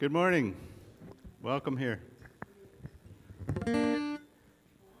Good morning. Welcome here.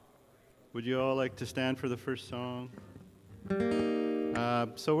 Would you all like to stand for the first song?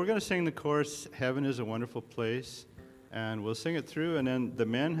 So we're going to sing the chorus, Heaven is a Wonderful Place, and we'll sing it through, and then the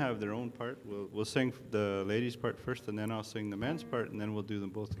men have their own part. We'll sing the ladies' part first, and then I'll sing the men's part, and then we'll do them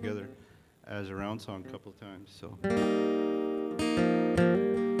both together as a round song a couple of times. So.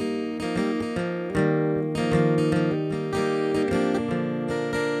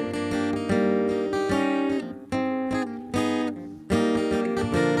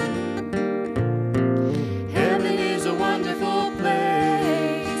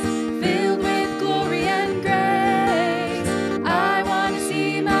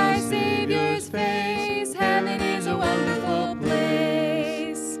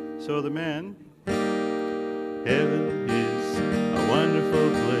 So the men, heaven is a wonderful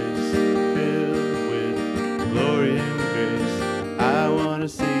place filled with glory and grace. I want to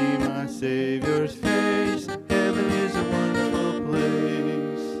see my Savior's face. Heaven is a wonderful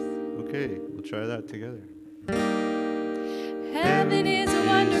place. Okay, we'll try that together. Heaven is a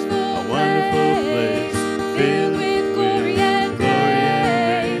wonderful place filled with glory and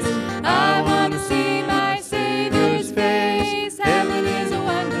grace. I want to see my Savior's face. Heaven is a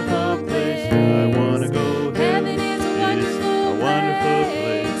wonderful place. I want to go. Heaven is a wonderful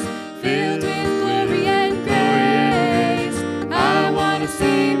place filled with glory and grace. I want to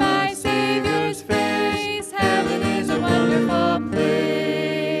see my Savior's face. Heaven is a wonderful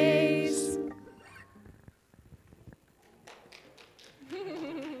place.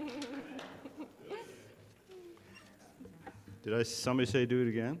 Did somebody say do it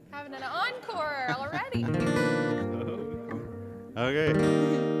again? Having an encore already. Okay.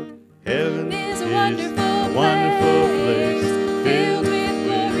 Heaven is a wonderful place filled with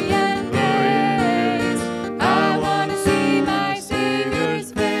glory and grace. I want to see my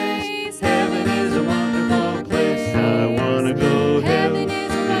Savior's face. Heaven is a wonderful place. I want to go. Heaven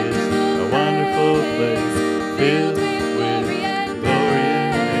is a wonderful place filled with glory and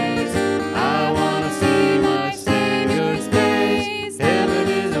grace. I want to see my Savior's face. Heaven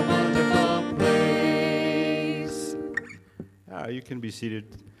is a wonderful place. You can be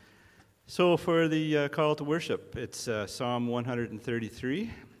seated. So for the call to worship, it's Psalm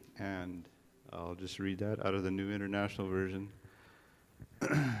 133, and I'll just read that out of the New International Version.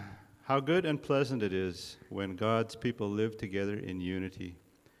 How good and pleasant it is when God's people live together in unity.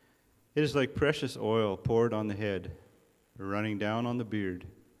 It is like precious oil poured on the head, running down on the beard,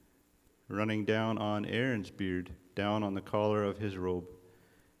 running down on Aaron's beard, down on the collar of his robe.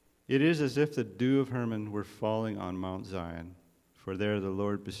 It is as if the dew of Hermon were falling on Mount Zion. For there the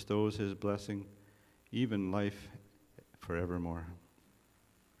Lord bestows his blessing, even life forevermore.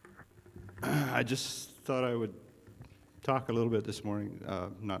 I just thought I would talk a little bit this morning,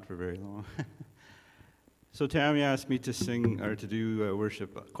 not for very long. So Tammy asked me to sing or to do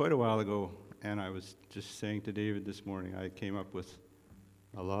worship quite a while ago, and I was just saying to David this morning, I came up with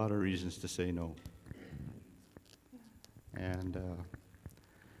a lot of reasons to say no. And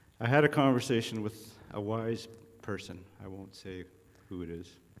I had a conversation with a wise person. I won't say who it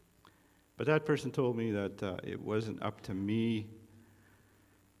is. But that person told me that it wasn't up to me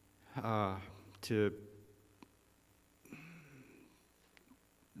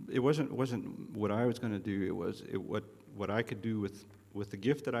it wasn't what I was going to do. It was what I could do with the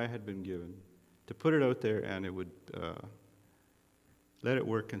gift that I had been given, to put it out there, and it would let it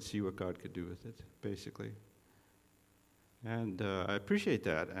work and see what God could do with it, basically. And I appreciate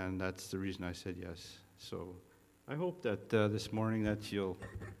that, and that's the reason I said yes. So I hope that this morning that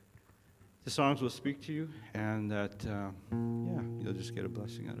the songs will speak to you, and that you'll just get a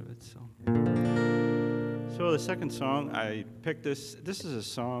blessing out of it. So the second song, I picked this. This is a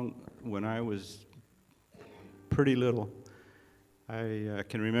song when I was pretty little. I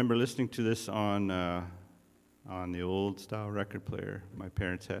can remember listening to this on the old style record player my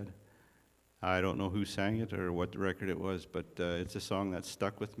parents had. I don't know who sang it or what record it was, but it's a song that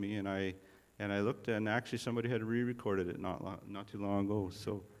stuck with me, and I looked, and actually somebody had re-recorded it not too long ago.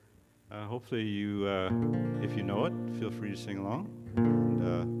 So hopefully you, if you know it, feel free to sing along.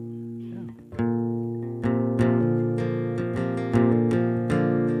 And,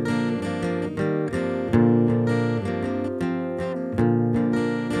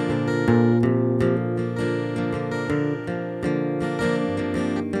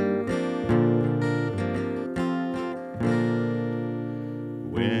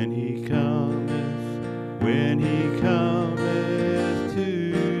 When he cometh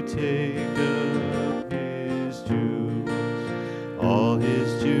to take up his jewels, all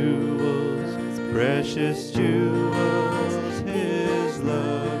his jewels, precious jewels, his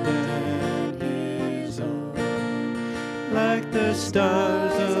love the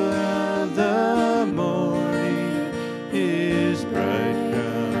stars of the morning, His bright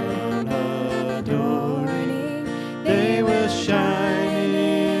crown adorning. They will shine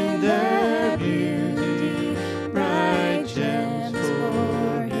in their beauty, bright gems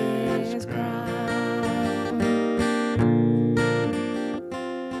for His crown.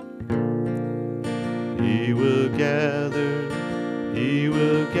 He will gather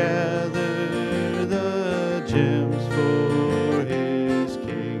the gems for His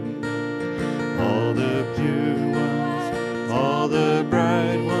kingdom, all the pure ones, all the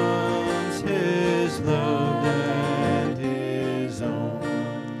bright ones, His loved and His own.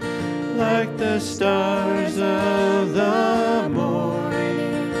 Like the stars of the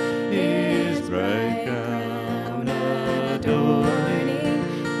morning, His bright crown adorning,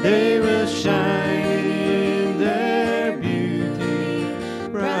 they will shine in their beauty,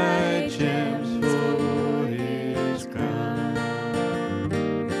 bright gems for His crown.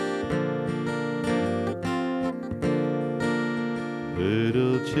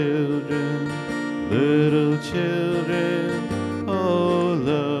 Little children, oh,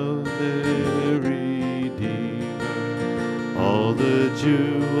 love their Redeemer. All the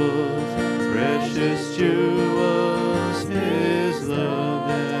jewels, precious jewels, His love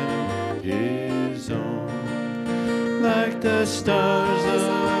and His own. Like the stars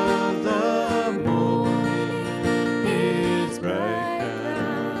of the morning, His bright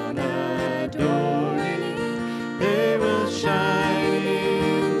crown adorning, they will shine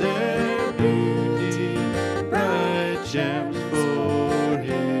in their beauty, bright gems for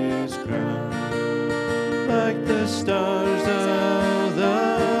His crown. Like the stars of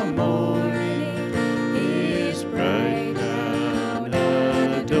the morning, His bright crown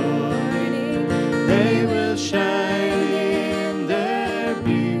adorning, they will shine in their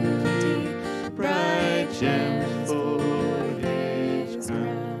beauty, bright gems for His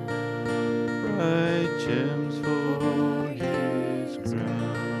crown. Bright gems for His crown.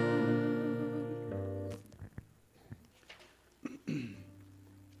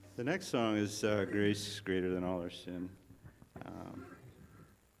 The next song is Grace Greater Than All Our Sin.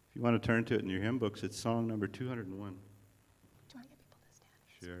 If you want to turn to it in your hymn books, it's song number 201. Do you want to get people to stand?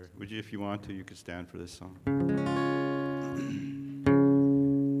 Sure. Would you, if you want to, you could stand for this song.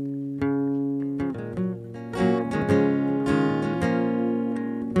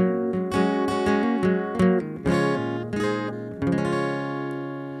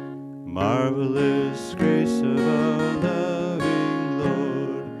 Marvelous grace of our loving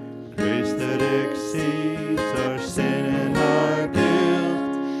Lord, grace that exceeds our sin and our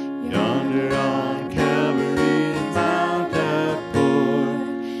guilt. Yonder on Calvary's mount I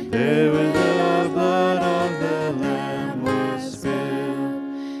poured, there where the blood of the Lamb was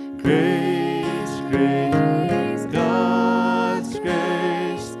spilled. Grace, grace, God's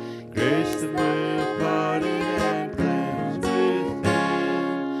grace, grace that will pardon and cleanse within.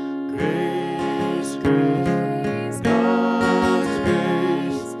 Grace, grace, God's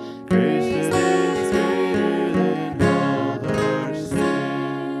grace, grace that is greater than all our sin.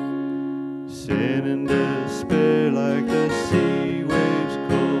 Sin and despair like the sea waves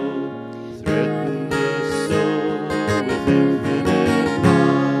cold threaten the soul with infinite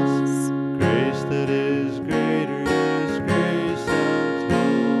loss. Grace that is greater is grace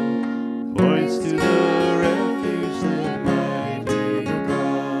untold, points to the refuge, the mighty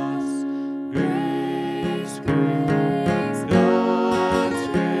cross. Grace, grace, God's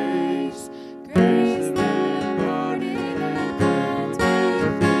grace, grace that will pardon and cleanse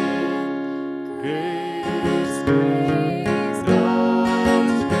within. Grace, grace,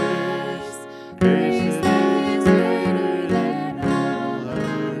 God's grace, grace that is greater than all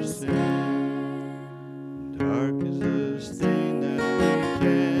our sin. Dark is the stain that we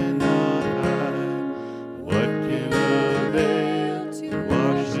cannot hide. What can avail to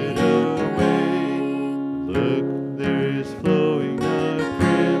wash it away? Look, there is flowing a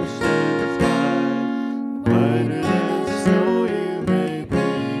crimson tide, whiter than snow you may be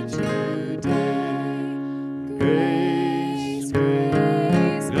today. Grace,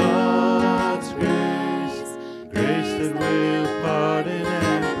 grace, God's grace, grace that will pardon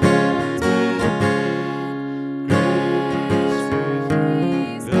and cleanse within. Grace,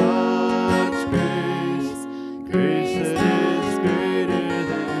 grace, God's grace, grace that is greater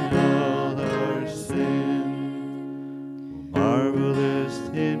than all our sin. Marvelous,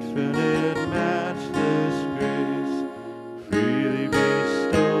 infinite, matchless grace, freely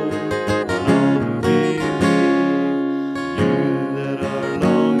bestowed on all who believe. You that are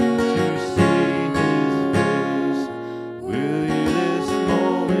longing to see His face, will you this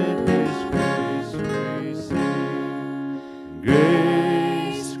moment His grace receive?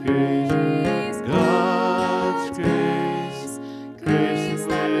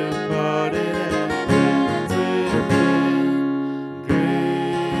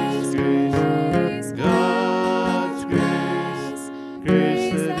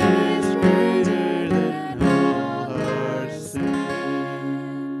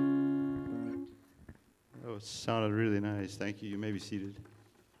 Thank you. You may be seated.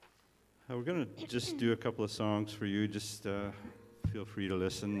 We're going to just do a couple of songs for you. Just feel free to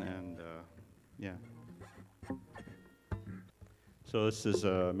listen, and yeah. So this is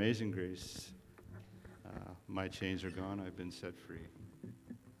Amazing Grace. My chains are gone. I've been set free.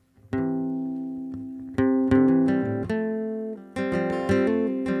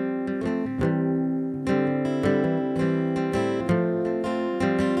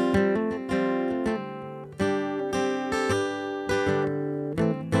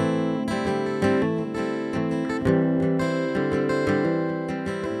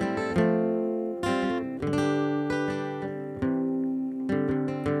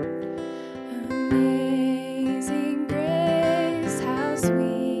 Amazing grace, how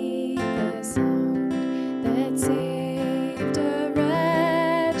sweet the sound that saved a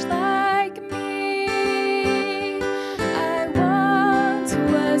wretch like me. I once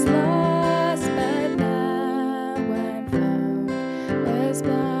was lost, but now I'm found. Was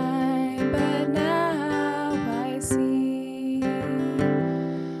blind, but now I see.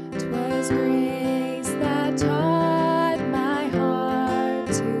 'Twas grace that taught my heart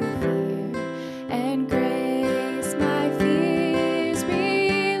to fear, and grace my fears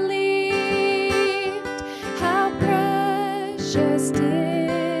relieved. How precious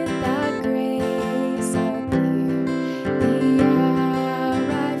did that grace appear the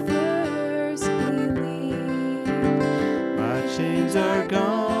hour I first believed. My chains are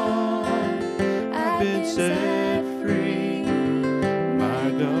gone. I've been set free.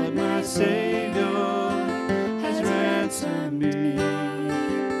 My God, my Savior has ransomed me.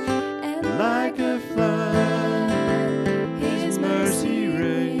 And Like a flood, His mercy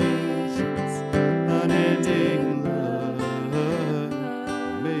reigns. Unending love,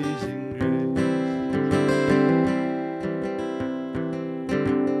 amazing grace.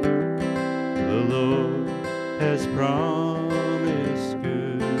 The Lord has promised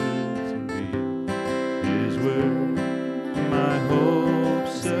good to me. His word, my hope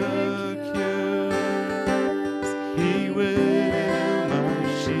secures. He will my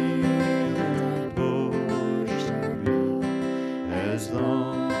shield and portion be, as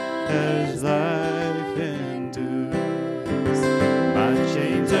long as life endures. My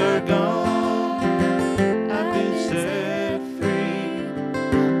chains are gone. I've been set free.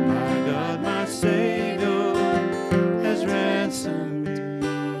 My God, my Savior has ransomed me.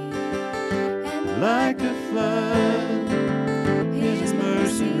 Like a flood, His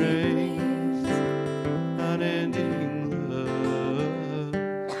mercy reigns. Unending love,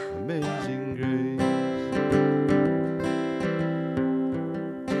 amazing grace.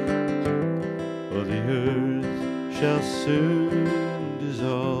 For the earth shall soon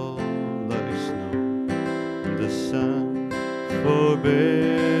dissolve like snow, and the sun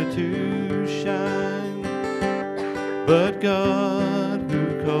forbear to shine. But God, who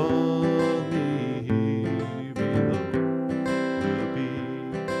called me here below, will be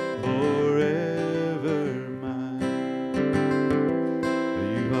forever mine.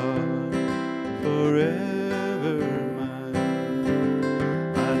 You are forever mine.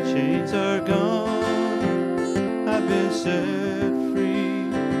 My chains are gone. I've been set free.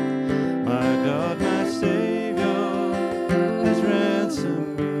 My God, my Savior has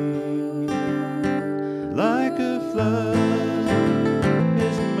ransomed me. Like a flood,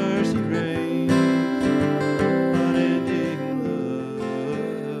 His mercy reigns. Unending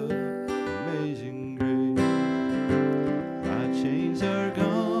love, amazing grace. My chains are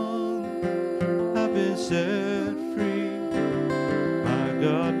gone. I've been set free. My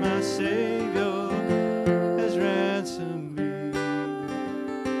God, my Savior has ransomed me.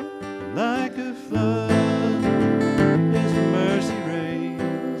 Like a flood, His mercy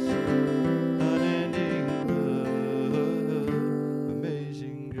reigns. Unending love,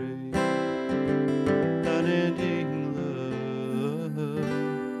 amazing grace. Unending love,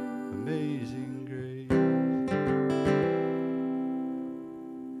 amazing grace.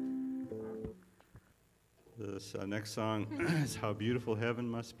 This next song is How Beautiful Heaven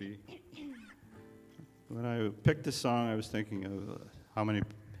Must Be. When I picked this song, I was thinking of how many,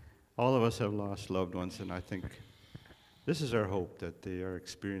 all of us have lost loved ones, and I think this is our hope, that they are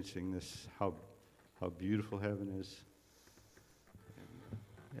experiencing this, how beautiful heaven is.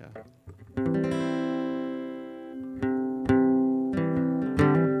 Yeah.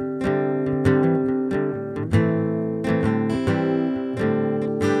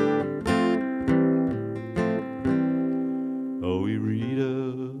 Oh, we read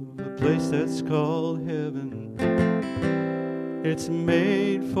of a place that's called heaven. It's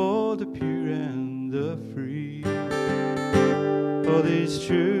made for the pure and the free. All these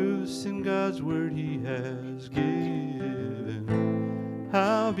truths in God's word He has given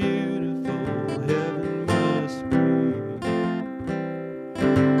how beautiful heaven must be.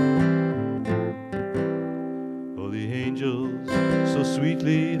 Oh, the angels so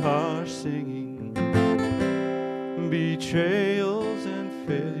sweetly are singing, betrayals and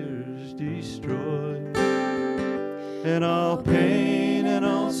failures destroyed, and all pain and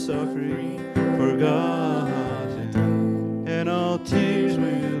all suffering forgotten, and all tears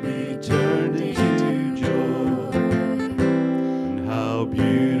will be turned into joy. And how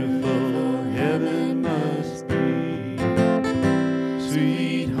beautiful heaven must be,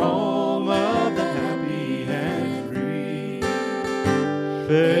 sweet home of the happy and free,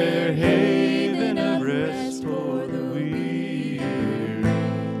 fair haven of rest for the weary.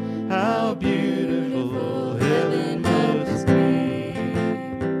 How beautiful heaven must be.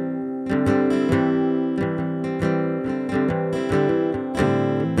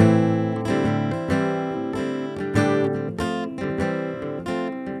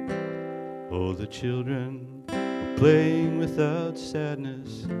 Oh, the children playing without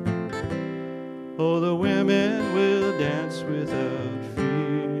sadness. Oh, the women will dance without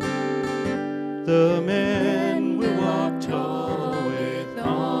fear. The men will walk tall with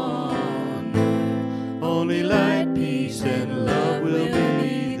honor. Only light, peace, and love will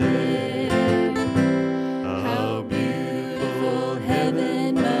be there. How beautiful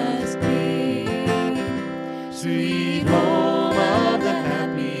heaven must be, sweet home of the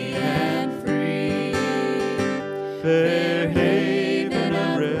happy and free, fair haven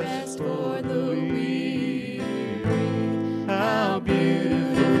of rest for the weary. How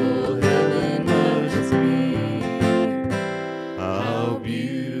beautiful heaven must be. How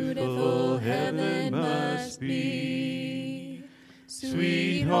beautiful heaven must be,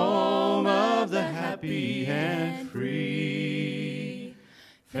 sweet home of the happy and free,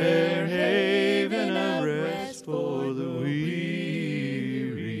 fair haven of rest for the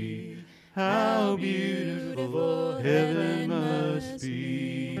weary. How beautiful heaven must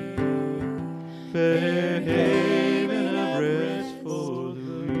be, fair haven of rest for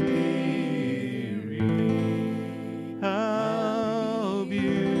the weary. How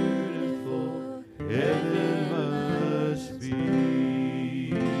beautiful heaven must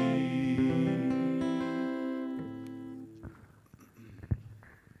be.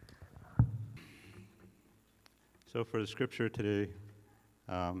 So for the scripture today,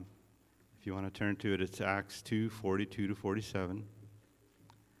 if you want to turn to it, it's Acts 2:42-47.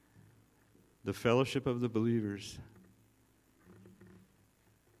 The fellowship of the believers.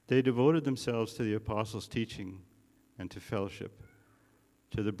 They devoted themselves to the apostles' teaching and to fellowship,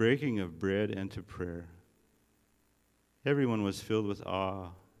 to the breaking of bread and to prayer. Everyone was filled with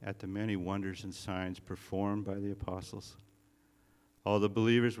awe at the many wonders and signs performed by the apostles. All the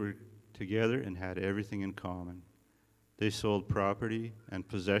believers were together and had everything in common. They sold property and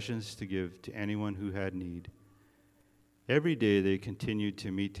possessions to give to anyone who had need. Every day they continued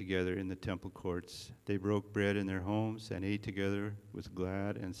to meet together in the temple courts. They broke bread in their homes and ate together with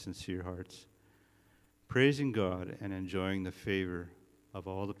glad and sincere hearts, praising God and enjoying the favor of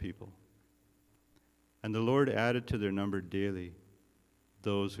all the people. And the Lord added to their number daily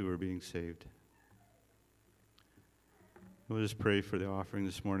those who were being saved. We'll just pray for the offering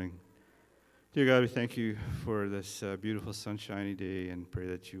this morning. Dear God, we thank you for this beautiful sunshiny day and pray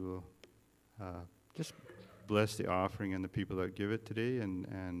that you will just bless the offering and the people that give it today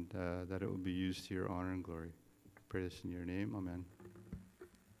and that it will be used to your honor and glory. I pray this in your name. Amen.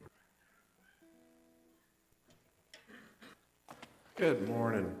 Good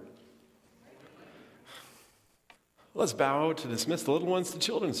morning. Let's bow out to dismiss the little ones to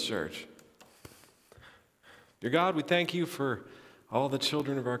Children's Church. Dear God, we thank you for all the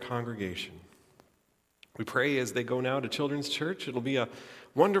children of our congregation. We pray as they go now to Children's Church, it'll be a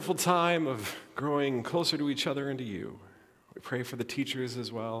wonderful time of growing closer to each other and to you. We pray for the teachers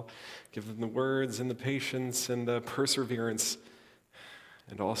as well. Give them the words and the patience and the perseverance,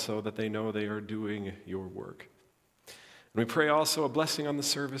 and also that they know they are doing your work. And we pray also a blessing on the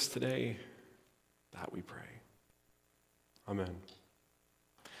service today. That we pray. Amen.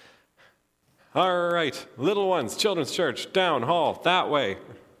 All right, little ones, Children's Church, down hall, that way.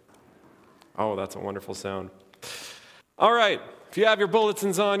 Oh, that's a wonderful sound. All right, if you have your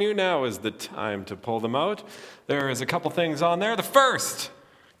bulletins on you, now is the time to pull them out. There is a couple things on there. The first,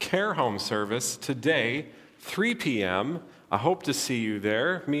 care home service today, 3 p.m. I hope to see you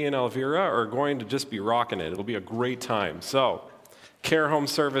there. Me and Elvira are going to just be rocking it. It'll be a great time. So, care home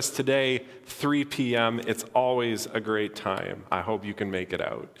service today, 3 p.m. It's always a great time. I hope you can make it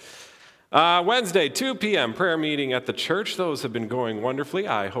out. Wednesday, 2 p.m., prayer meeting at the church. Those have been going wonderfully.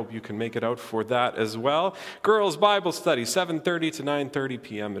 I hope you can make it out for that as well. Girls' Bible study, 7:30 to 9:30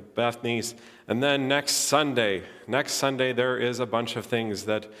 p.m. at Bethany's. And then next Sunday, there is a bunch of things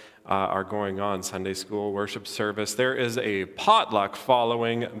that are going on. Sunday school, worship service. There is a potluck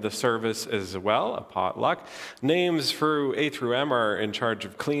following the service as well, a potluck. Names for A through M are in charge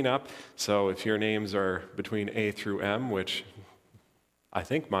of cleanup. So if your names are between A through M, which I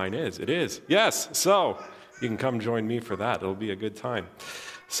think mine is. It is. Yes. So you can come join me for that. It'll be a good time.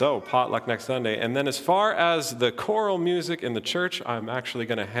 So potluck next Sunday. And then as far as the choral music in the church, I'm actually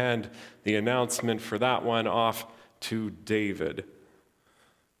going to hand the announcement for that one off to David.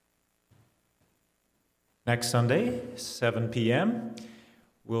 Next Sunday, 7 p.m.,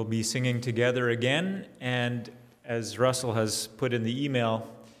 we'll be singing together again. And as Russell has put in the email,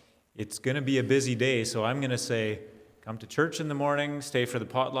 it's going to be a busy day. So I'm going to say, come to church in the morning, stay for the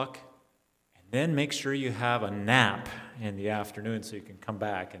potluck, and then make sure you have a nap in the afternoon so you can come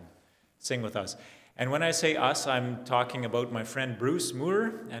back and sing with us. And when I say us, I'm talking about my friend Bruce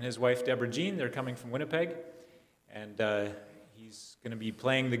Moore and his wife Deborah Jean. They're coming from Winnipeg, and he's going to be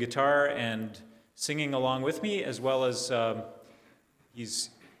playing the guitar and singing along with me, as well as he's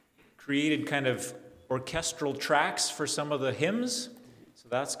created kind of orchestral tracks for some of the hymns, so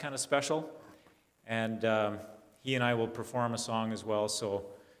that's kind of special. And he and I will perform a song as well, so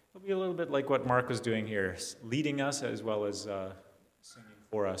it'll be a little bit like what Mark was doing here, leading us as well as singing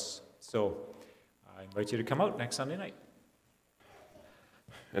for us. So I invite you to come out next Sunday night.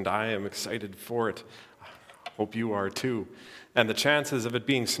 And I am excited for it. Hope you are too. And the chances of it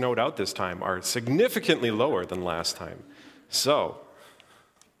being snowed out this time are significantly lower than last time. So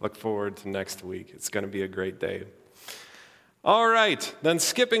look forward to next week. It's going to be a great day. All right, then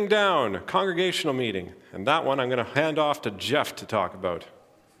skipping down, congregational meeting. And that one I'm going to hand off to Jeff to talk about.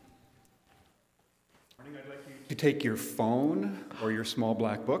 I'd like you to take your phone or your small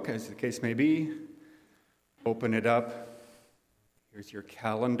black book, as the case may be, open it up. Here's your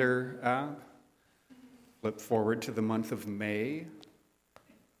calendar app. Flip forward to the month of May.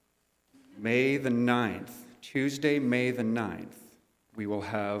 May the 9th, Tuesday, May the 9th, we will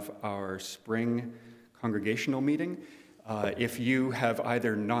have our spring congregational meeting. If you have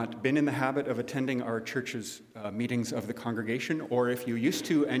either not been in the habit of attending our church's meetings of the congregation, or if you used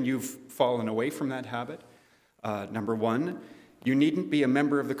to and you've fallen away from that habit, number one, you needn't be a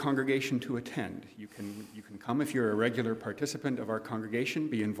member of the congregation to attend. You can come if you're a regular participant of our congregation,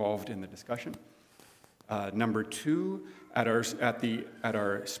 be involved in the discussion. Number two, at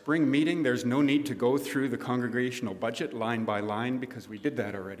our spring meeting, there's no need to go through the congregational budget line by line because we did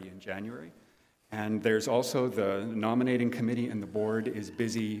that already in January. And there's also the nominating committee, and the board is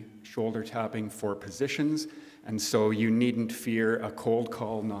busy shoulder tapping for positions, and so you needn't fear a cold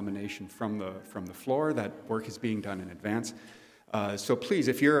call nomination from the floor. That work is being done in advance. So please,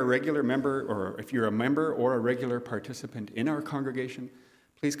 if you're a regular member, or if you're a member or a regular participant in our congregation,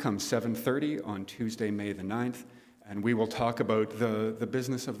 please come 7:30 on Tuesday, May the 9th, and we will talk about the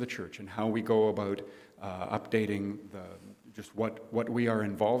business of the church and how we go about updating just what we are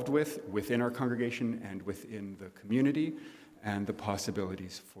involved with within our congregation and within the community, and the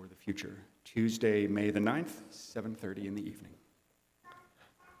possibilities for the future. Tuesday, May the 9th, 7:30 in the evening.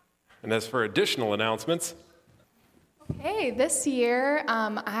 And as for additional announcements, Okay, this year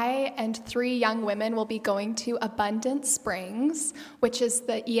I and 3 young women will be going to Abundant Springs, which is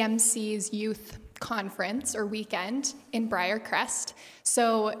the EMC's youth conference or weekend in Briarcrest.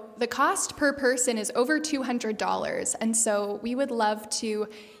 So the cost per person is over $200, and so we would love to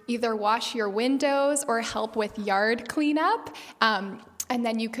either wash your windows or help with yard cleanup, and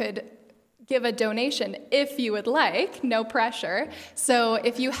then you could give a donation if you would like, no pressure. So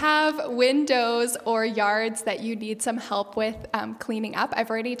if you have windows or yards that you need some help with cleaning up, I've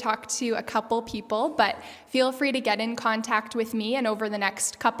already talked to a couple people, but feel free to get in contact with me, and over the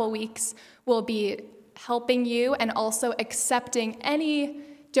next couple weeks, we'll be helping you and also accepting any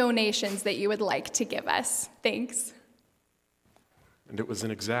donations that you would like to give us. Thanks. and it was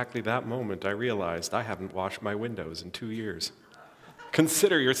in exactly that moment I realized I haven't washed my windows in 2 years.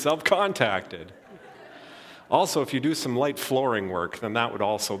 Consider yourself contacted. Also, if you do some light flooring work, then that would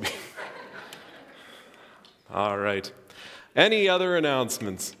also be... All right. Any other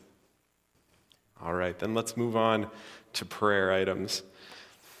announcements? All right, then let's move on to prayer items.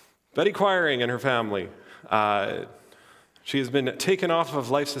 Betty Quiring and her family. She has been taken off of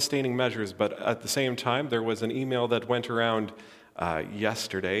life-sustaining measures, but at the same time, there was an email that went around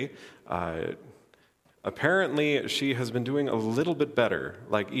yesterday. Apparently, she has been doing a little bit better,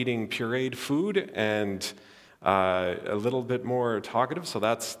 like eating pureed food and a little bit more talkative, so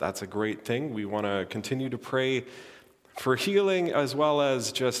that's a great thing. We want to continue to pray for healing as well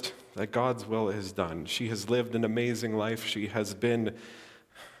as just that God's will is done. She has lived an amazing life. She has been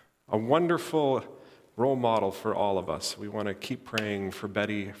a wonderful role model for all of us. We want to keep praying for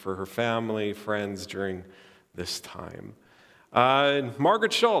Betty, for her family, friends during this time.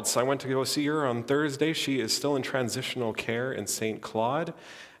 Margaret Schultz, I went to go see her on Thursday. She is still in transitional care in St. Claude.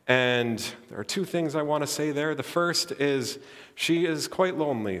 And there are two things I want to say there. The first is she is quite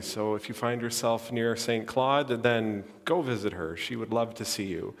lonely. So if you find yourself near St. Claude, then go visit her. She would love to see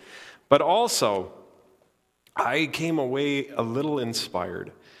you. But also, I came away a little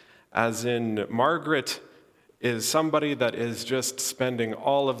inspired, as in Margaret is somebody that is just spending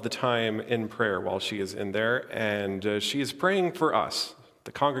all of the time in prayer while she is in there, and she is praying for us,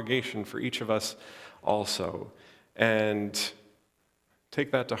 the congregation, for each of us also. And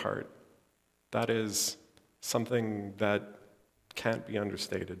take that to heart. That is something that can't be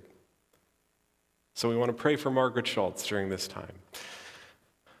understated. So we want to pray for Margaret Schultz during this time.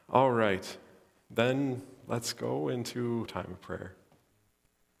 All right, then let's go into time of prayer.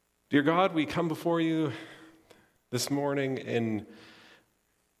 Dear God, we come before you this morning in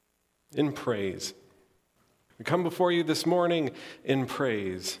praise. We come before you this morning in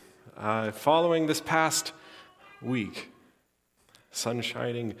praise, following this past week, sun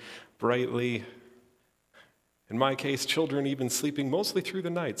shining brightly. In my case, children even sleeping mostly through the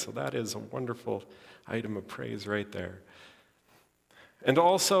night, so that is a wonderful item of praise right there. And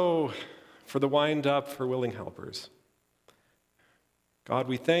also for the wind up for willing helpers. God,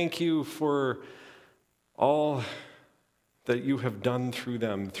 we thank you for all that you have done through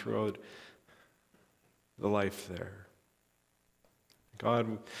them throughout the life there.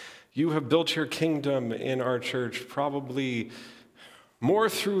 God, you have built your kingdom in our church probably more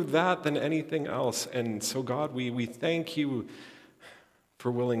through that than anything else. And so, God, we thank you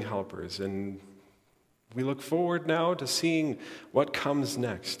for willing helpers. And we look forward now to seeing what comes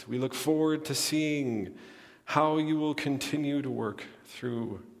next. We look forward to seeing how you will continue to work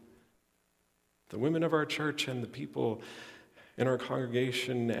through the women of our church and the people in our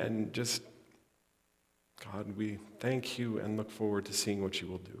congregation. And just, God, we thank you and look forward to seeing what you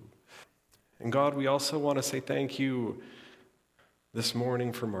will do. And God, we also want to say thank you this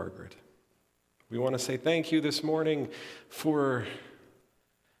morning for Margaret. We want to say thank you this morning for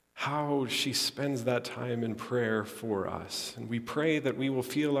how she spends that time in prayer for us. And we pray that we will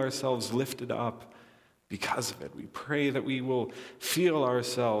feel ourselves lifted up because of it. We pray that we will feel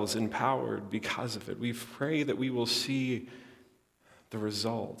ourselves empowered because of it. We pray that we will see the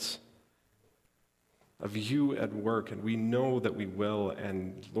results of you at work, and we know that we will.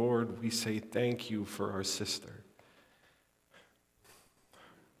 And Lord, we say thank you for our sister.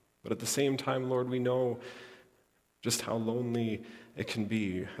 But at the same time, Lord, we know just how lonely it can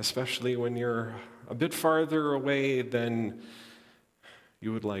be, especially when you're a bit farther away than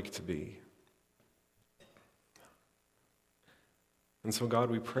you would like to be. And so, God,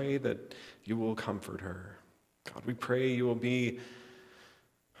 we pray that you will comfort her. God, we pray you will be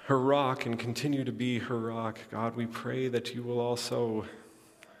her rock and continue to be her rock. God, we pray that you will also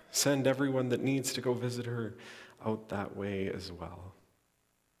send everyone that needs to go visit her out that way as well.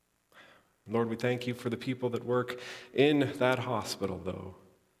 Lord, we thank you for the people that work in that hospital, though.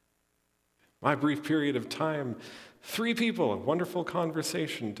 My brief period of time, 3 people, a wonderful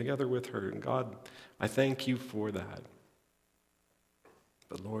conversation together with her. And God, I thank you for that.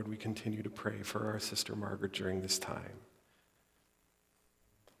 But Lord, we continue to pray for our sister Margaret during this time.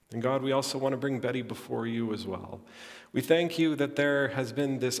 And God, we also want to bring Betty before you as well. We thank you that there has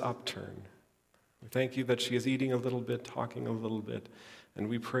been this upturn. We thank you that she is eating a little bit, talking a little bit. And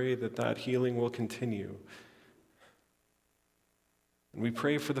we pray that that healing will continue. And we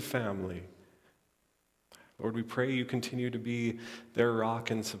pray for the family. Lord, we pray you continue to be their rock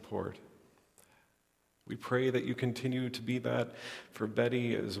and support. We pray that you continue to be that for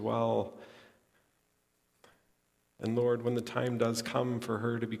Betty as well. And Lord, when the time does come for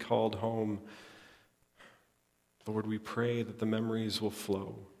her to be called home, Lord, we pray that the memories will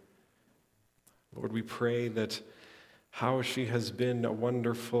flow. Lord, we pray that how she has been a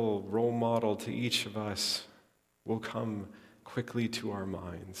wonderful role model to each of us will come quickly to our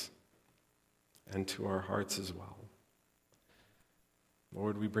minds and to our hearts as well.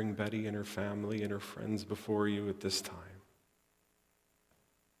 Lord, we bring Betty and her family and her friends before you at this time.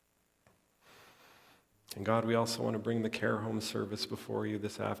 And God, we also want to bring the care home service before you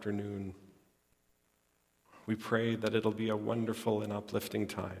this afternoon. We pray that it'll be a wonderful and uplifting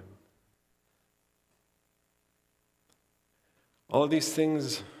time. All of these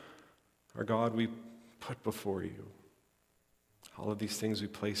things, our God, we put before you. All of these things we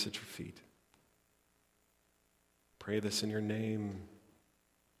place at your feet. Pray this in your name.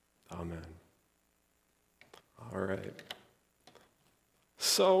 Amen. All right.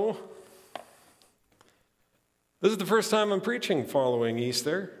 So, this is the first time I'm preaching following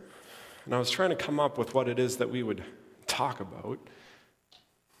Easter, and I was trying to come up with what it is that we would talk about.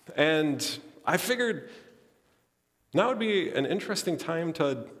 And I figured now would be an interesting time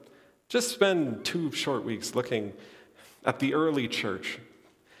to just spend 2 short weeks looking at the early church.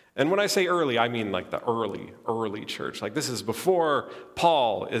 And when I say early, I mean like the early church. Like this is before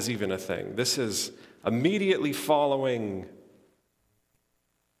Paul is even a thing. This is immediately following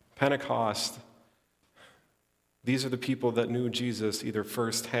Pentecost. These are the people that knew Jesus either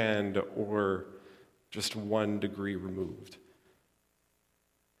firsthand or just 1 degree removed.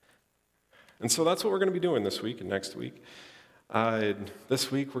 And so that's what we're going to be doing this week and next week. This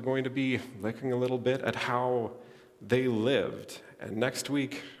week we're going to be looking a little bit at how they lived. And next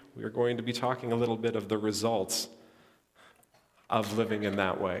week we are going to be talking a little bit of the results of living in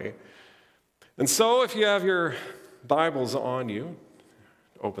that way. And so if you have your Bibles on you,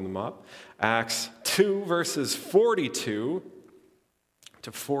 open them up. Acts 2, verses 42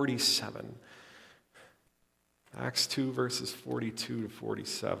 to 47. Acts 2, verses 42 to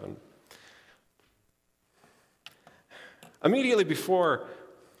 47. Immediately before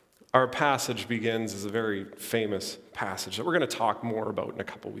our passage begins is a very famous passage that we're going to talk more about in a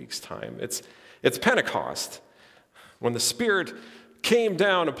couple weeks' time. It's Pentecost, when the Spirit came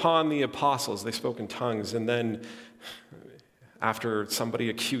down upon the apostles. They spoke in tongues, and then after somebody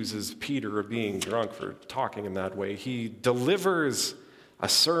accuses Peter of being drunk for talking in that way, he delivers a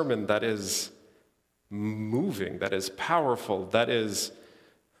sermon that is moving, that is powerful, that is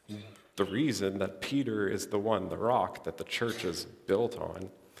the reason that Peter is the rock that the church is built on.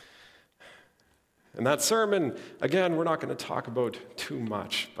 And that sermon, again, we're not going to talk about too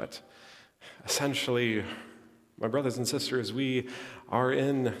much, but essentially, my brothers and sisters, we are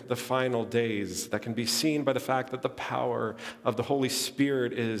in the final days that can be seen by the fact that the power of the Holy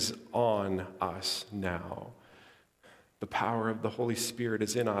Spirit is on us now. The power of the Holy Spirit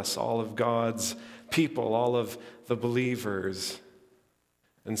is in us, all of God's people, all of the believers.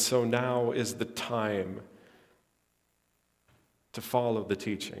 And so now is the time to follow the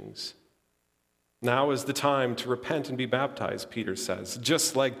teachings. Now is the time to repent and be baptized, Peter says,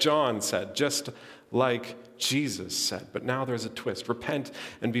 just like John said, just like Jesus said. But now there's a twist. Repent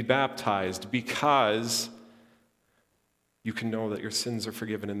and be baptized because you can know that your sins are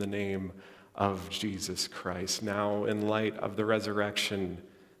forgiven in the name of Jesus Christ. Now, in light of the resurrection,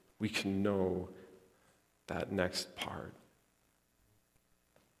 we can know that next part.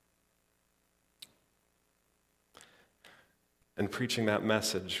 And preaching that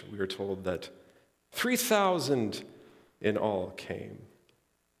message, we are told that 3,000 in all came.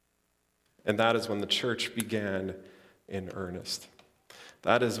 And that is when the church began in earnest.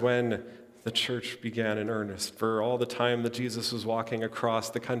 That is when the church began in earnest. For all the time that Jesus was walking across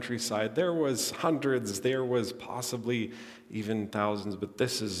the countryside, there was hundreds, there was possibly even thousands, but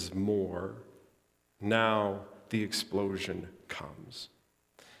this is more. Now the explosion comes.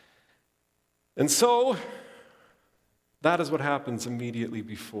 And so, that is what happens immediately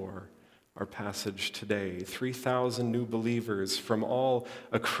before our passage today. 3,000 new believers from all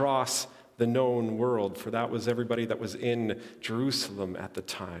across the known world, for that was everybody that was in Jerusalem at the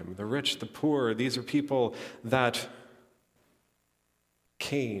time. The rich, the poor, these are people that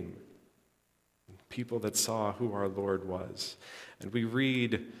came, people that saw who our Lord was. And we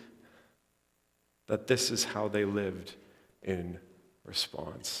read that this is how they lived in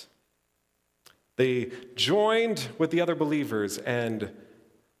response. They joined with the other believers and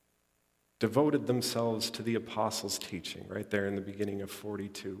devoted themselves to the apostles' teaching, right there in the beginning of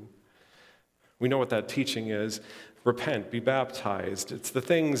 42. We know what that teaching is. Repent, be baptized. It's the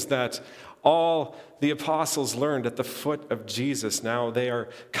things that all the apostles learned at the foot of Jesus. Now they are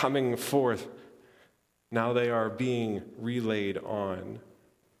coming forth. Now they are being relayed on.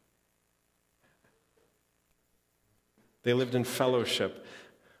 They lived in fellowship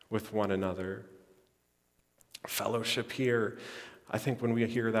with one another. Fellowship here, I think when we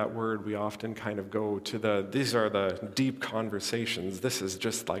hear that word, we often kind of go to these are the deep conversations. This is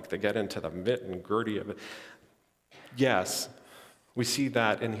just like they get into the nit and gritty of it. Yes, we see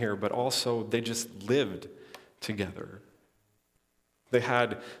that in here, but also they just lived together. They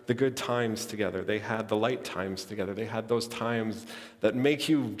had the good times together. They had the light times together. They had those times that make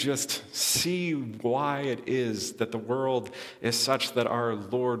you just see why it is that the world is such that our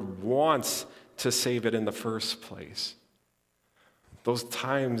Lord wants to save it in the first place. Those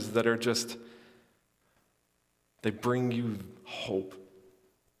times that are just They bring you hope.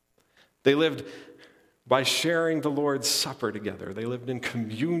 They lived by sharing the Lord's Supper together. They lived in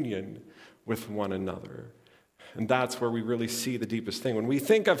communion with one another. And that's where we really see the deepest thing. When we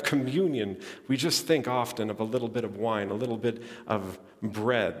think of communion, we just think often of a little bit of wine, a little bit of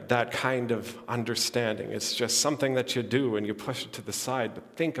bread, that kind of understanding. It's just something that you do and you push it to the side,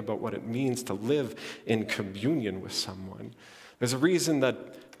 but think about what it means to live in communion with someone. There's a reason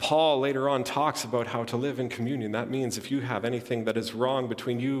that Paul later on talks about how to live in communion. That means if you have anything that is wrong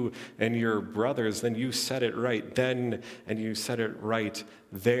between you and your brothers, then you set it right then, and you set it right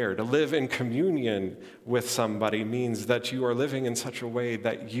there. To live in communion with somebody means that you are living in such a way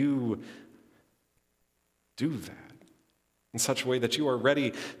that you do that. In such a way that you are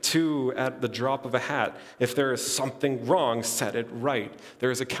ready to, at the drop of a hat, if there is something wrong, set it right.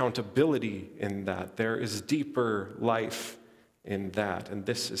 There is accountability in that. There is deeper life in that. And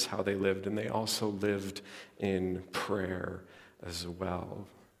this is how they lived. And they also lived in prayer as well.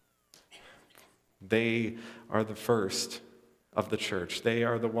 They are the first of the church. They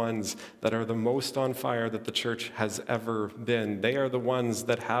are the ones that are the most on fire that the church has ever been. They are the ones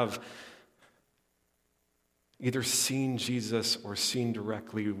that have either seen Jesus or seen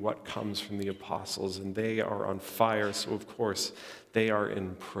directly what comes from the apostles. And they are on fire. So of course, they are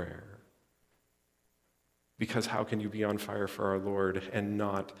in prayer. Because how can you be on fire for our Lord and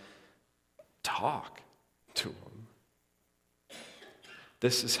not talk to him?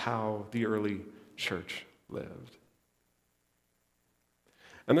 This is how the early church lived.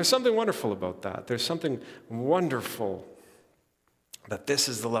 And there's something wonderful about that. There's something wonderful that this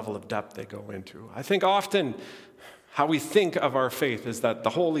is the level of depth they go into. I think often how we think of our faith is that the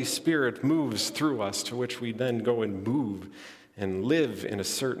Holy Spirit moves through us, to which we then go and move and live in a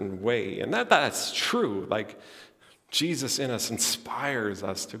certain way. And that's true. Like, Jesus in us inspires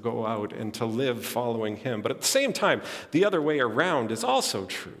us to go out and to live following him. But at the same time, the other way around is also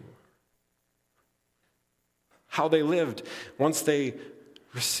true. How they lived once they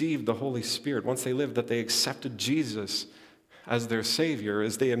received the Holy Spirit, once they lived that they accepted Jesus as their Savior,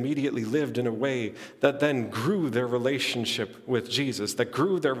 is they immediately lived in a way that then grew their relationship with Jesus, that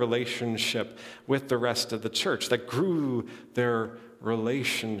grew their relationship with the rest of the church, that grew their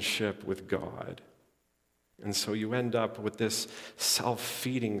relationship with God. And so you end up with this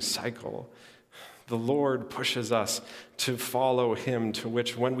self-feeding cycle. The Lord pushes us to follow him, to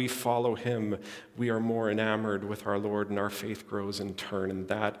which when we follow him, we are more enamored with our Lord and our faith grows in turn. And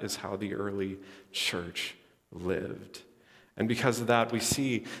that is how the early church lived. And because of that, we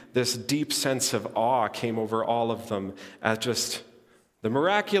see this deep sense of awe came over all of them at just the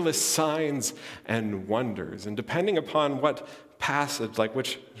miraculous signs and wonders. And depending upon what passage, like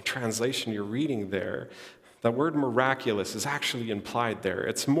which translation you're reading there, the word miraculous is actually implied there.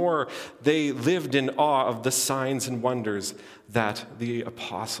 It's more, they lived in awe of the signs and wonders that the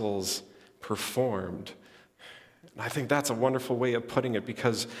apostles performed. And I think that's a wonderful way of putting it,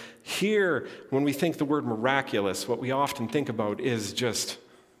 because here, when we think the word miraculous, what we often think about is just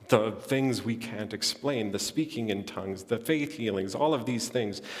the things we can't explain, the speaking in tongues, the faith healings, all of these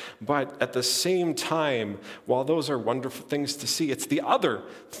things. But at the same time, while those are wonderful things to see, it's the other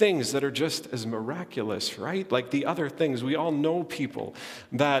things that are just as miraculous, right? Like the other things. We all know people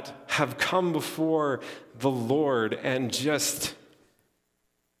that have come before the Lord and just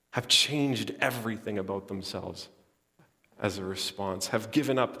have changed everything about themselves as a response, have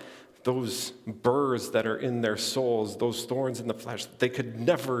given up those burrs that are in their souls, those thorns in the flesh that they could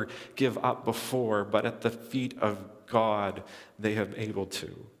never give up before, but at the feet of God they have able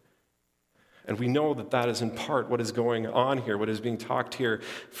to. And we know that that is in part what is going on here, what is being talked here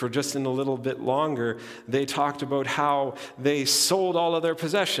for just in a little bit longer. They talked about how they sold all of their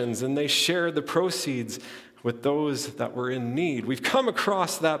possessions and they shared the proceeds with those that were in need. We've come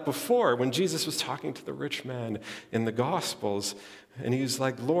across that before when Jesus was talking to the rich man in the Gospels. And he's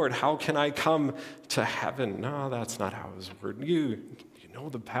like, Lord, how can I come to heaven? No, that's not how it was worded. You know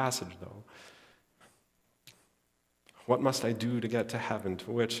the passage, though. What must I do to get to heaven?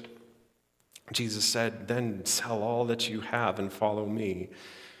 To which Jesus said, then sell all that you have and follow me.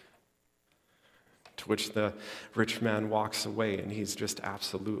 To which the rich man walks away, and he's just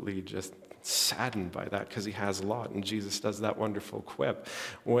absolutely just saddened by that because he has a lot. And Jesus does that wonderful quip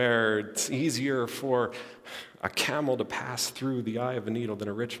where it's easier for a camel to pass through the eye of a needle than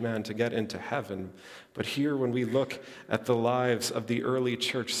a rich man to get into heaven. But here, when we look at the lives of the early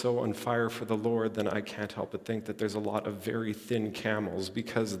church so on fire for the Lord, then I can't help but think that there's a lot of very thin camels,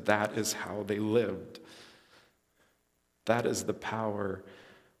 because that is how they lived. That is the power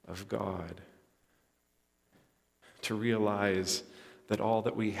of God. To realize that all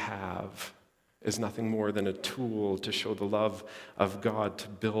that we have is nothing more than a tool to show the love of God to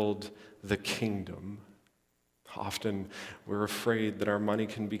build the kingdom. Often we're afraid that our money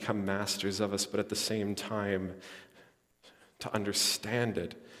can become masters of us, but at the same time, to understand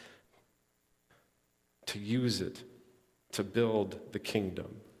it, to use it, to build the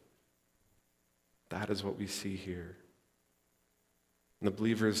kingdom. That is what we see here. And the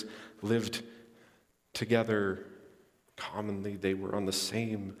believers lived together commonly. They were on the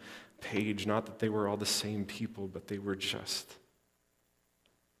same page, not that they were all the same people, but they were just.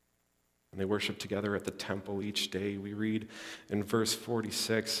 And they worshiped together at the temple each day. We read in verse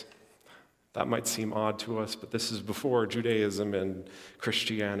 46, that might seem odd to us, but this is before Judaism and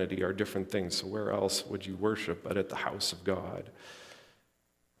Christianity are different things. So where else would you worship but at the house of God?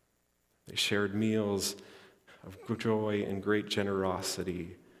 They shared meals of joy and great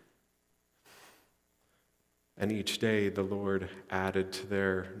generosity. And each day the Lord added to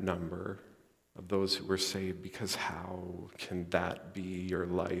their number of those who were saved, because how can that be your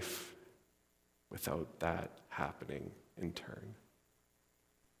life without that happening in turn?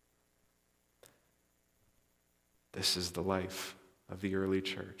 This is the life of the early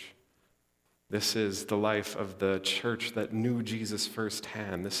church. This is the life of the church that knew Jesus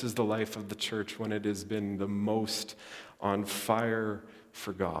firsthand. This is the life of the church when it has been the most on fire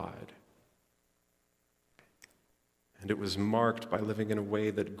for God. And it was marked by living in a way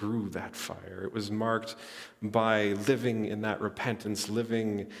that grew that fire. It was marked by living in that repentance,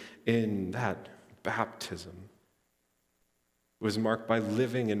 living in that baptism. It was marked by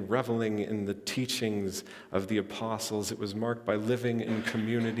living and reveling in the teachings of the apostles. It was marked by living in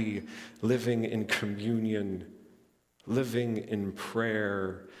community, living in communion, living in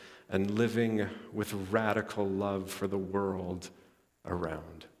prayer, and living with radical love for the world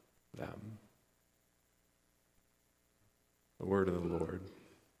around them. The word of the Lord.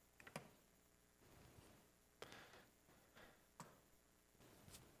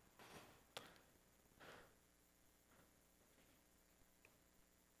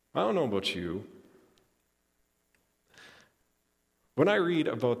 I don't know about you. When I read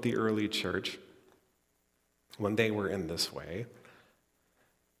about the early church, when they were in this way,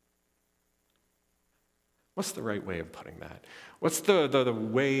 what's the right way of putting that? What's the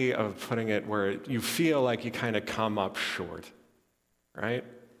way of putting it where you feel like you kind of come up short, right?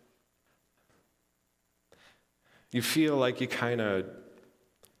 You feel like you kind of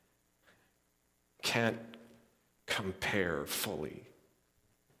can't compare fully.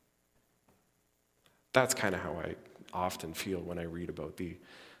 That's kind of how I often feel when I read about the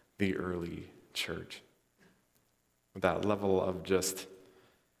early church. That level of just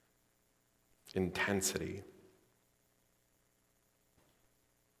intensity.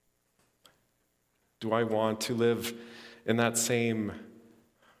 Do I want to live in that same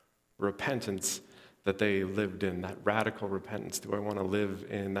repentance that they lived in, that radical repentance? Do I want to live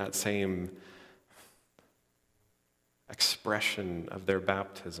in that same expression of their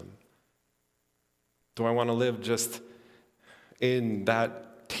baptism? Do I want to live just in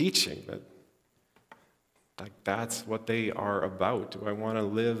that teaching that that's what they are about? Do I want to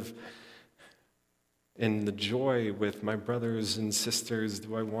live in the joy with my brothers and sisters?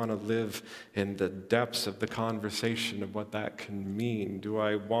 Do I want to live in the depths of the conversation of what that can mean? Do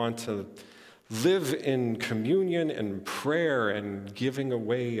I want to live in communion and prayer and giving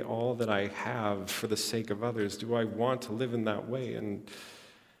away all that I have for the sake of others? Do I want to live in that way? And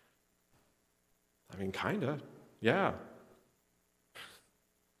I mean, kind of, yeah.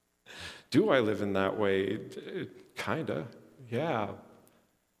 Do I live in that way? Kind of, yeah.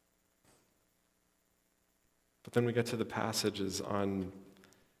 But then we get to the passages on,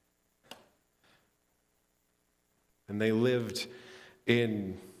 and they lived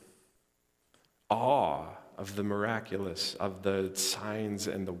in awe of the miraculous, of the signs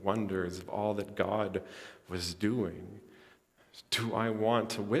and the wonders of all that God was doing. Do I want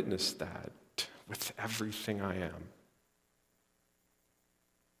to witness that with everything I am?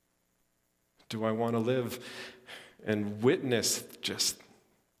 Do I want to live and witness just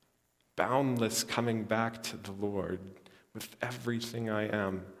boundless coming back to the Lord with everything I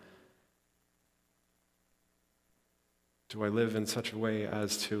am? Do I live in such a way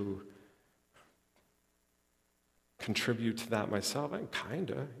as to contribute to that myself? And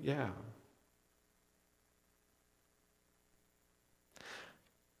kinda, yeah.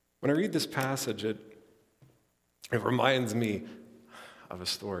 When I read this passage, it reminds me of a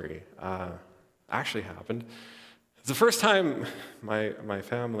story. Actually happened. It's the first time my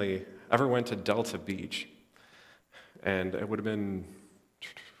family ever went to Delta Beach, and it would have been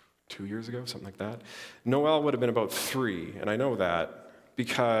 2 years ago, something like that. Noelle would have been about 3, and I know that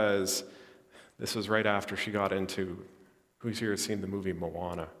because This was right after she got into, who's here has seen the movie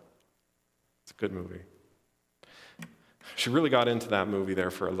Moana? It's a good movie. She really got into that movie there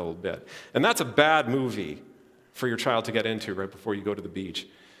for a little bit. And that's a bad movie for your child to get into right before you go to the beach.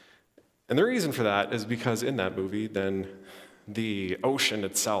 And the reason for that is because in that movie, then the ocean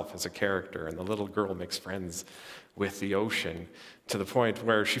itself is a character, and the little girl makes friends with the ocean to the point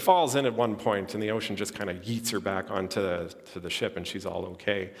where she falls in at one point, and the ocean just kind of yeets her back onto the ship, and she's all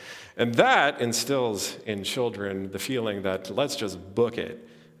okay. And that instills in children the feeling that let's just book it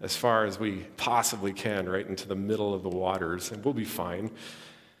as far as we possibly can right into the middle of the waters, and we'll be fine.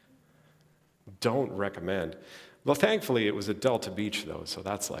 Don't recommend. Well, thankfully, it was at Delta Beach, though, so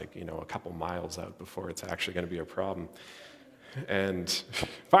that's like, a couple miles out before it's actually going to be a problem. And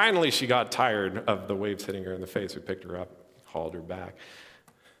finally, she got tired of the waves hitting her in the face. We picked her up, hauled her back.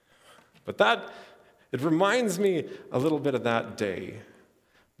 But it reminds me a little bit of that day,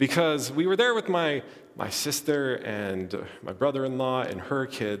 because we were there with my sister and my brother-in-law and her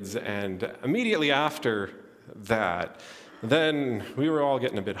kids, and immediately after that, then we were all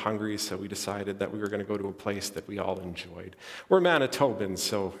getting a bit hungry, so we decided that we were going to go to a place that we all enjoyed. We're Manitobans,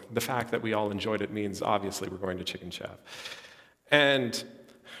 so the fact that we all enjoyed it means obviously we're going to Chicken Chef. And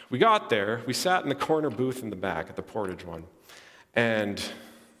we got there, we sat in the corner booth in the back at the Portage one, and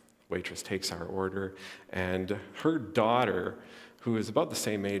waitress takes our order, and her daughter, who is about the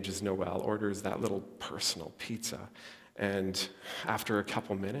same age as Noelle, orders that little personal pizza. And after a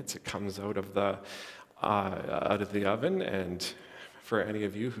couple minutes, it comes out of the oven, and for any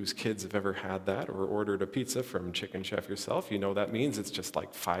of you whose kids have ever had that or ordered a pizza from Chicken Chef yourself, you know that means it's just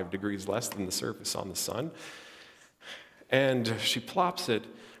like 5 degrees less than the surface on the sun. And she plops it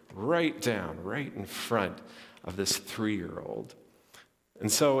right down, right in front of this 3-year-old.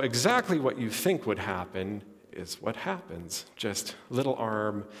 And so exactly what you think would happen is what happens. Just little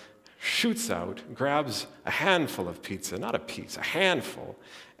arm shoots out, grabs a handful of pizza, not a piece, a handful,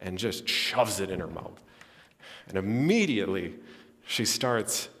 and just shoves it in her mouth. And immediately she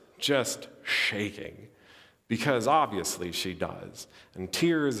starts just shaking, because obviously she does. And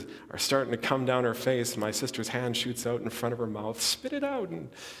tears are starting to come down her face, and my sister's hand shoots out in front of her mouth. Spit it out. And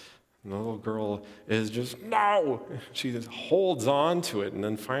the little girl is just, no! She just holds on to it and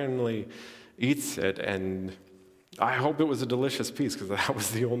then finally eats it. And I hope it was a delicious piece, because that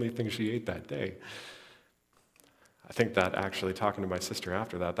was the only thing she ate that day. I think that actually, talking to my sister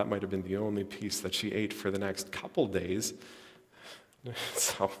after that, that might have been the only piece that she ate for the next couple days.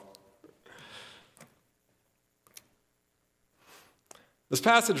 So, this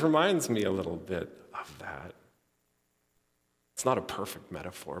passage reminds me a little bit of that. It's not a perfect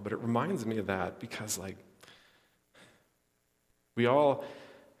metaphor, but it reminds me of that because, we all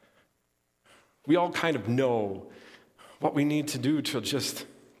kind of know what we need to do to just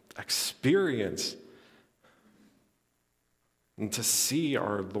experience and to see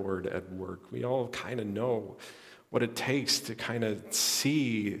our Lord at work. We all kind of know what it takes to kind of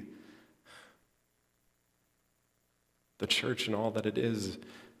see the church and all that it is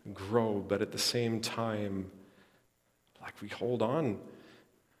grow, but at the same time, we hold on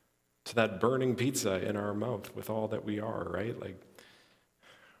to that burning pizza in our mouth with all that we are, right?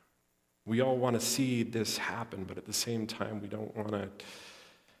 We all want to see this happen, but at the same time, we don't want to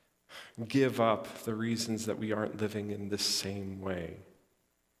give up the reasons that we aren't living in this same way.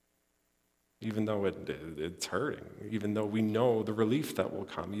 Even though it's hurting, even though we know the relief that will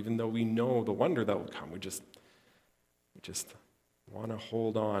come, even though we know the wonder that will come, we just want to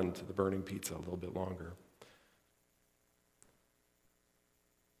hold on to the burning pizza a little bit longer.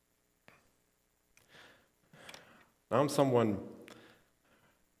 Now, I'm someone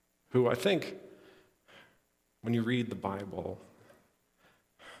who I think when you read the Bible,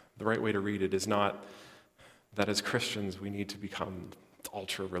 the right way to read it is not that as Christians we need to become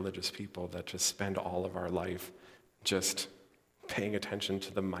ultra-religious people that just spend all of our life just paying attention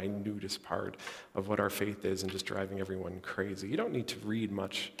to the minutest part of what our faith is and just driving everyone crazy. You don't need to read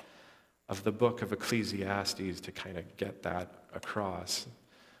much of the book of Ecclesiastes to kind of get that across.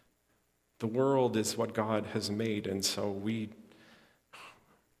 The world is what God has made, and so we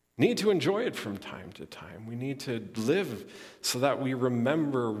need to enjoy it from time to time. We need to live so that we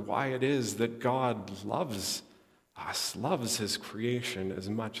remember why it is that God loves us, loves his creation as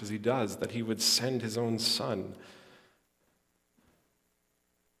much as he does, that he would send his own son.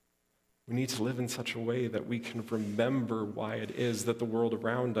 We need to live in such a way that we can remember why it is that the world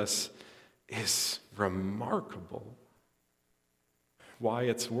around us is remarkable, why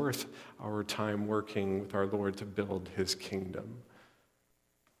it's worth our time working with our Lord to build his kingdom.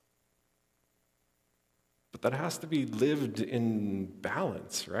 But but that has to be lived in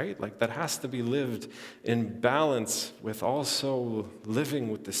balance, right? Like that has to be lived in balance with also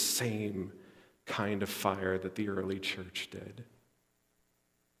living with the same kind of fire that the early church did.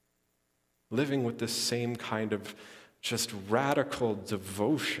 Living with the same kind of just radical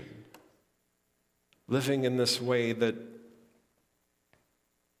devotion. Living in this way that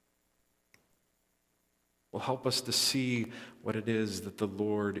will help us to see what it is that the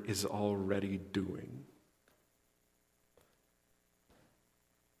Lord is already doing.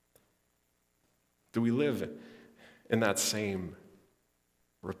 Do we live in that same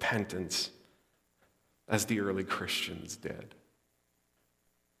repentance as the early Christians did?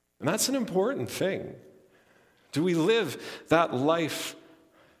 And that's an important thing. Do we live that life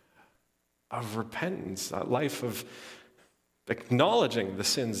of repentance, that life of acknowledging the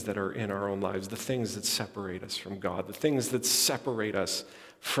sins that are in our own lives, the things that separate us from God, the things that separate us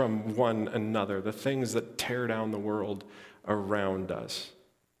from one another, the things that tear down the world around us?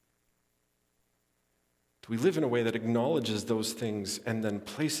 Do we live in a way that acknowledges those things and then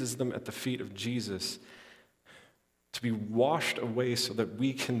places them at the feet of Jesus to be washed away so that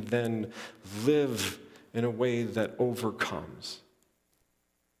we can then live in a way that overcomes?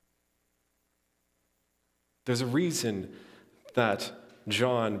 There's a reason that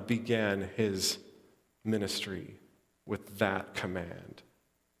John began his ministry with that command.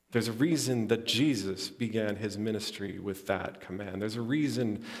 There's a reason that Jesus began his ministry with that command. There's a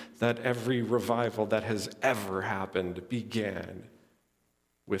reason that every revival that has ever happened began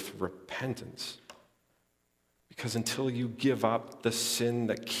with repentance. Because until you give up the sin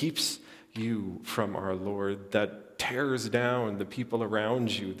that keeps you from our Lord, that tears down the people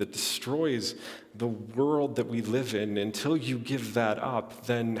around you, that destroys the world that we live in, until you give that up,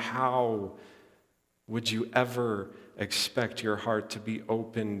 then how would you ever expect your heart to be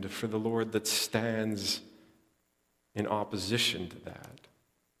opened for the Lord that stands in opposition to that?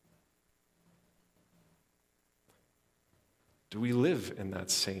 Do we live in that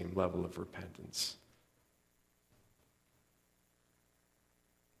same level of repentance?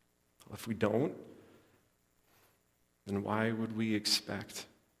 If we don't, then why would we expect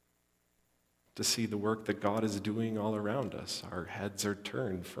to see the work that God is doing all around us? Our heads are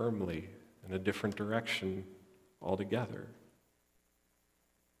turned firmly in a different direction altogether.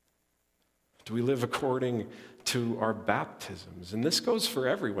 Do we live according to our baptisms? And this goes for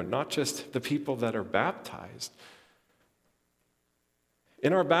everyone, not just the people that are baptized.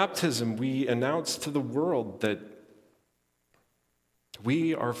 In our baptism, we announce to the world that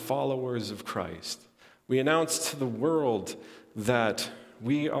we are followers of Christ. We announce to the world that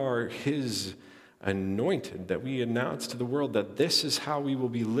we are his anointed, that we announce to the world that this is how we will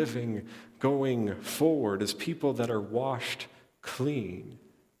be living going forward as people that are washed clean.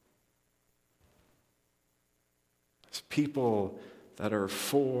 As people that are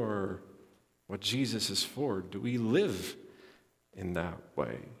for what Jesus is for. Do we live in that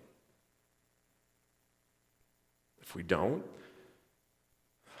way? If we don't,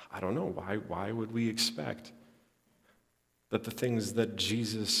 I don't know. Why would we expect that the things that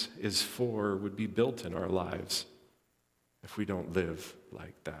Jesus is for would be built in our lives if we don't live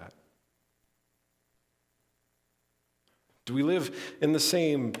like that? Do we live in the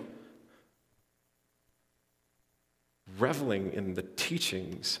same reveling in the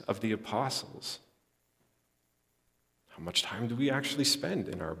teachings of the apostles? How much time do we actually spend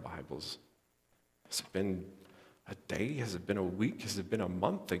in our Bibles? Has it been a day? Has it been a week? Has it been a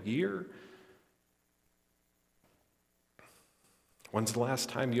month, a year? When's the last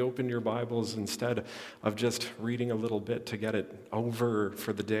time you opened your Bibles instead of just reading a little bit to get it over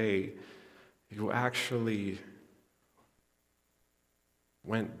for the day? You actually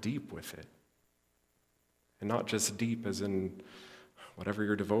went deep with it. And not just deep as in whatever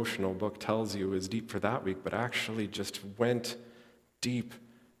your devotional book tells you is deep for that week, but actually just went deep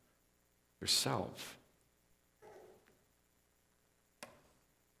yourself.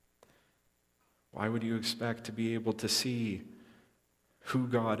 Why would you expect to be able to see who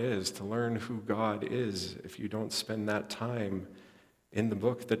God is, to learn who God is, if you don't spend that time in the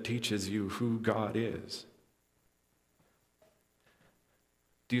book that teaches you who God is?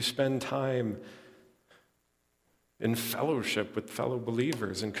 Do you spend time in fellowship with fellow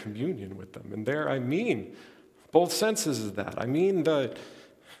believers and communion with them? And there I mean both senses of that. I mean the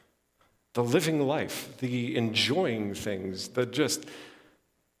living life, the enjoying things, the just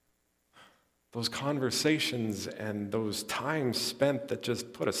those conversations and those times spent that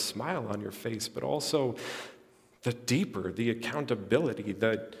just put a smile on your face, but also the deeper, the accountability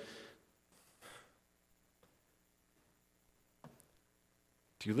that.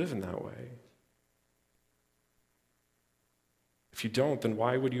 Do you live in that way? If you don't, then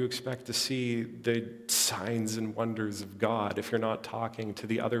why would you expect to see the signs and wonders of God if you're not talking to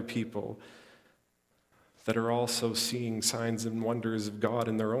the other people that are also seeing signs and wonders of God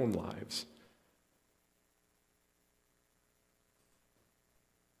in their own lives?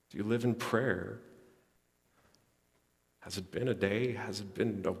 Do you live in prayer? Has it been a day? Has it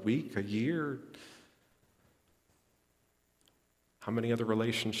been a week, a year? How many other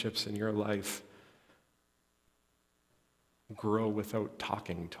relationships in your life grow without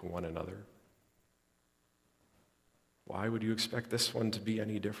talking to one another? Why would you expect this one to be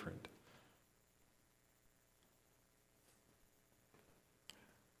any different?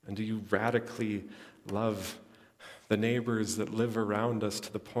 And do you radically love the neighbors that live around us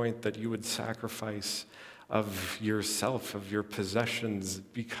to the point that you would sacrifice of yourself, of your possessions,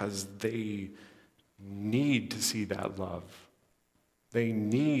 because they need to see that love? They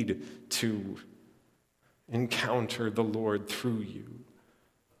need to encounter the Lord through you.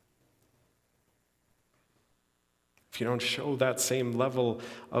 If you don't show that same level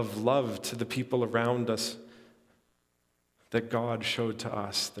of love to the people around us that God showed to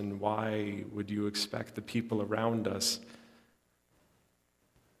us, then why would you expect the people around us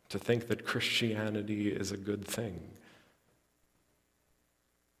to think that Christianity is a good thing?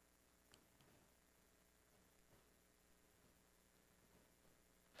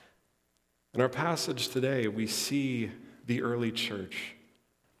 In our passage today, we see the early church.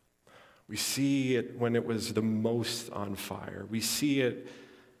 We see it when it was the most on fire. We see it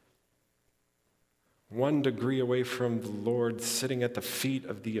 1 degree away from the Lord, sitting at the feet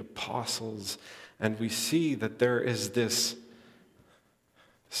of the apostles. And we see that there is this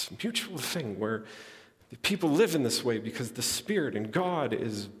mutual thing where the people live in this way because the Spirit and God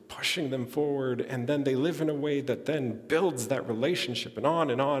is pushing them forward, and then they live in a way that then builds that relationship and on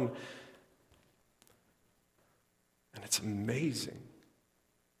and on. And it's amazing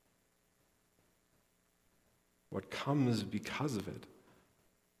what comes because of it.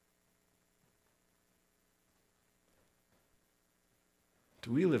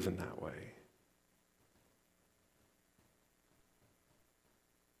 Do we live in that way?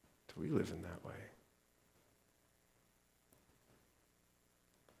 Do we live in that way?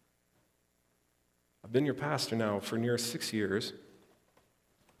 I've been your pastor now for near 6 years,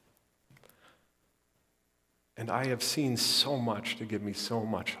 and I have seen so much to give me so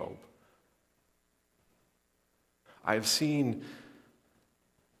much hope. I have seen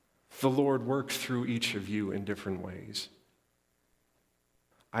the Lord work through each of you in different ways.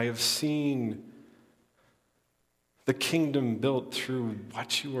 I have seen the kingdom built through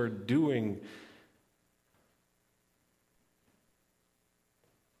what you are doing.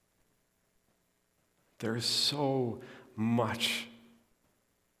 There is so much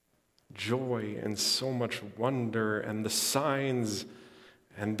joy and so much wonder, and the signs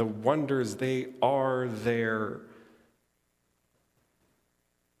and the wonders, they are there.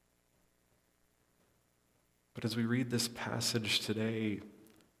 But as we read this passage today,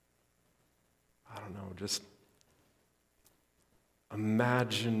 I don't know, just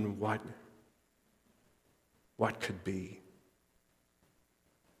imagine what could be.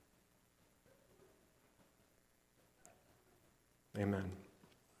 Amen.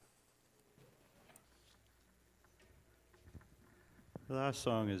 The last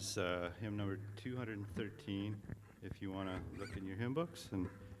song is hymn number 213, if you want to look in your hymn books. And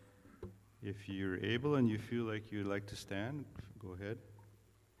if you're able and you feel like you'd like to stand, go ahead.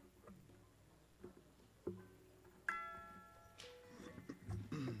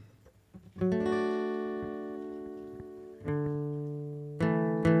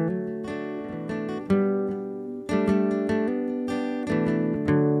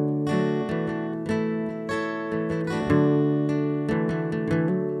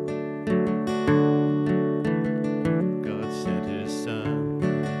 God sent his son,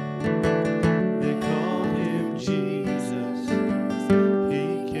 they called him Jesus.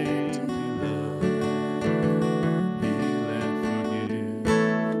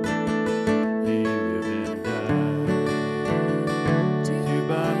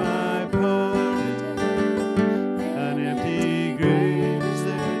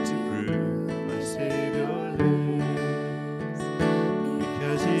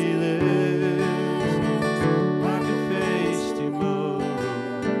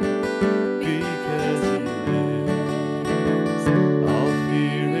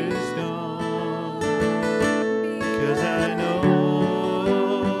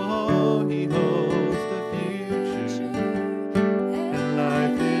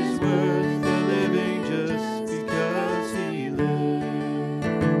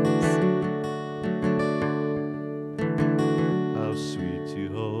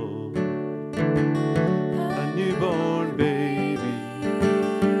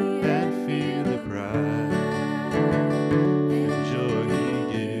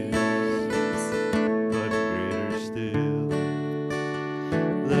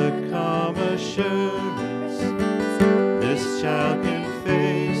 assurance this child can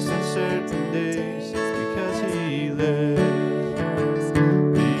face uncertain days because he lives.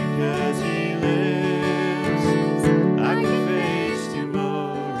 Because he lives, I can face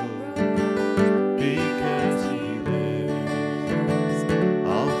tomorrow. Because he lives,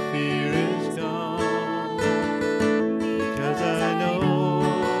 all fear is gone. Because I know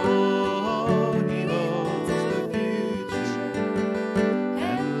he holds the future,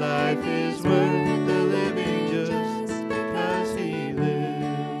 and life is worth the living just because he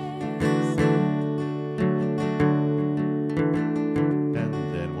lives. And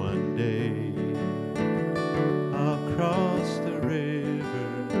then one day I'll cross the river,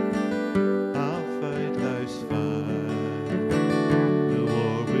 I'll fight life's fight, the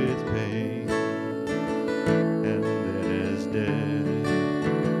war with pain, and then as death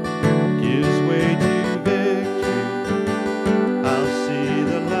gives way to victory, I'll see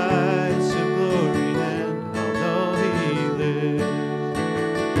the lights of glory and I'll know he lives.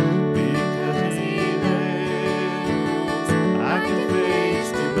 Because he lives, I can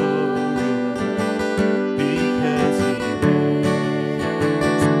face tomorrow. Because he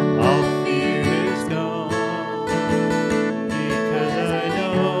lives, all fear is gone.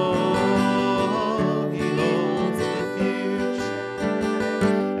 Because I know he holds the future,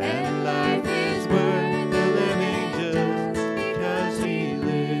 and life is worth the living just because he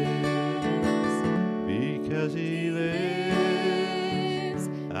lives. Because he lives,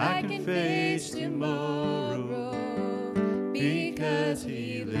 I can face tomorrow. Because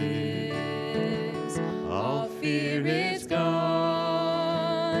he lives, all fear is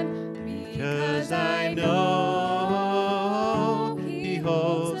gone. Because I know he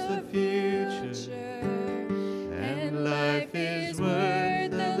holds the future, and life is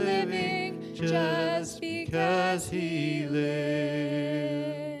worth the living just because he lives.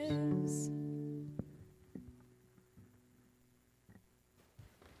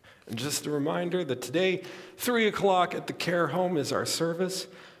 And just a reminder that today, 3 o'clock at the care home is our service.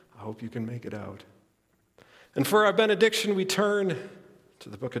 I hope you can make it out. And for our benediction, we turn to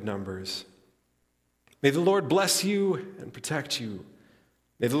the book of Numbers. May the Lord bless you and protect you.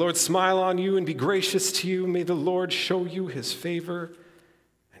 May the Lord smile on you and be gracious to you. May the Lord show you his favor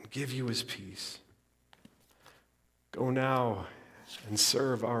and give you his peace. Go now and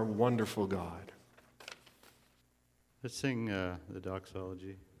serve our wonderful God. Let's sing the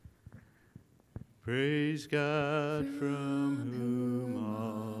doxology. Praise God from whom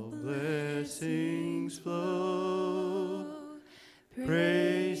all blessings flow.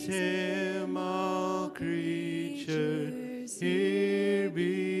 Praise him, all creatures here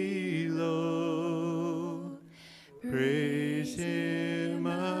below. Praise him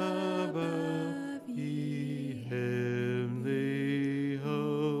above, ye heavenly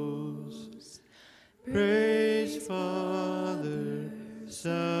hosts. Praise Father,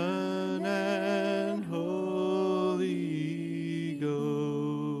 Son, and Holy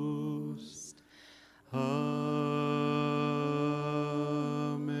Ghost. Amen.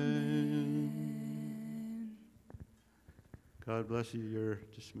 God bless you. You're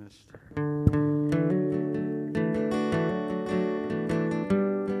dismissed.